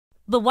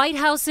The White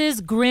House's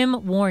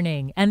grim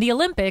warning, and the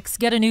Olympics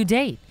get a new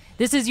date.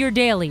 This is your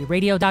daily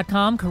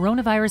Radio.com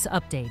coronavirus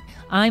update.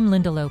 I'm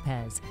Linda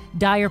Lopez.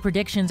 Dire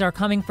predictions are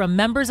coming from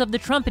members of the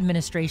Trump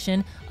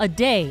administration a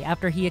day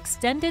after he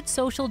extended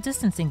social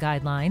distancing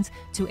guidelines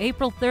to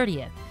April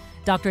 30th.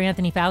 Dr.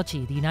 Anthony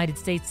Fauci, the United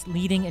States'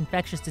 leading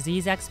infectious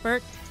disease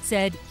expert,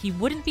 said he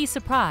wouldn't be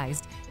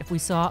surprised if we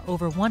saw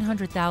over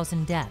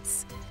 100,000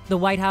 deaths. The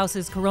White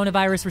House's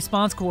coronavirus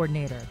response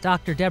coordinator,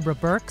 Dr. Deborah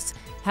Birx,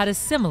 had a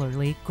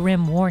similarly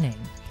grim warning.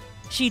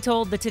 She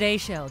told the Today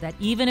Show that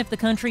even if the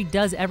country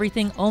does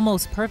everything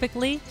almost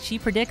perfectly, she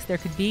predicts there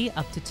could be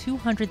up to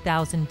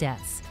 200,000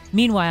 deaths.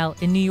 Meanwhile,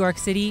 in New York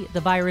City, the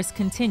virus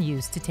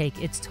continues to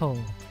take its toll.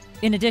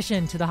 In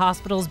addition to the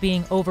hospitals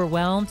being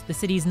overwhelmed, the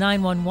city's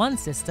 911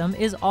 system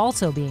is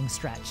also being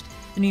stretched.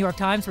 The New York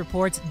Times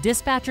reports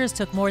dispatchers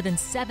took more than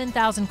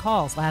 7,000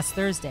 calls last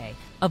Thursday,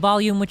 a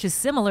volume which is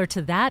similar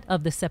to that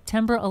of the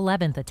September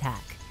 11th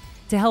attack.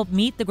 To help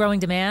meet the growing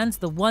demands,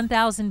 the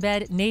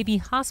 1,000-bed Navy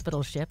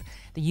hospital ship,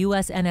 the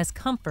USNS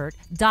Comfort,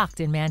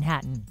 docked in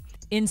Manhattan.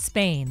 In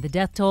Spain, the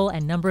death toll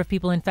and number of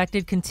people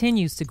infected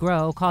continues to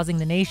grow, causing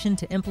the nation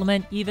to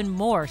implement even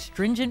more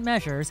stringent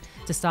measures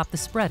to stop the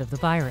spread of the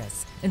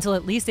virus. Until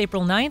at least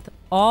April 9th,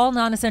 all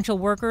non-essential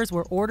workers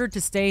were ordered to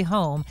stay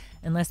home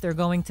unless they're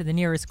going to the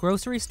nearest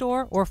grocery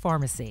store or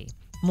pharmacy.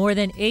 More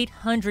than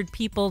 800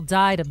 people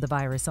died of the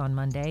virus on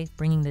Monday,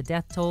 bringing the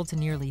death toll to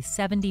nearly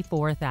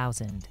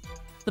 74,000.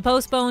 The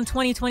postponed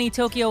 2020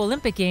 Tokyo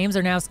Olympic Games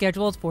are now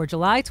scheduled for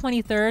July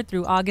 23rd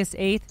through August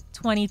 8th,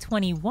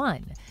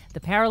 2021. The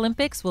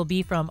Paralympics will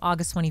be from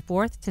August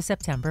 24th to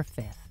September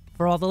 5th.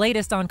 For all the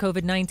latest on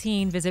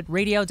COVID-19, visit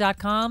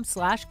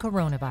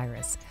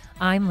radio.com/coronavirus.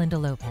 I'm Linda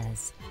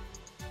Lopez.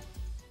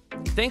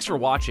 Thanks for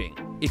watching.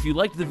 If you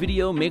liked the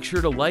video, make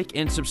sure to like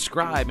and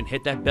subscribe and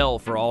hit that bell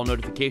for all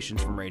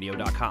notifications from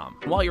radio.com.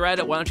 While you're at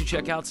it, why don't you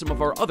check out some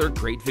of our other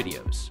great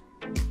videos.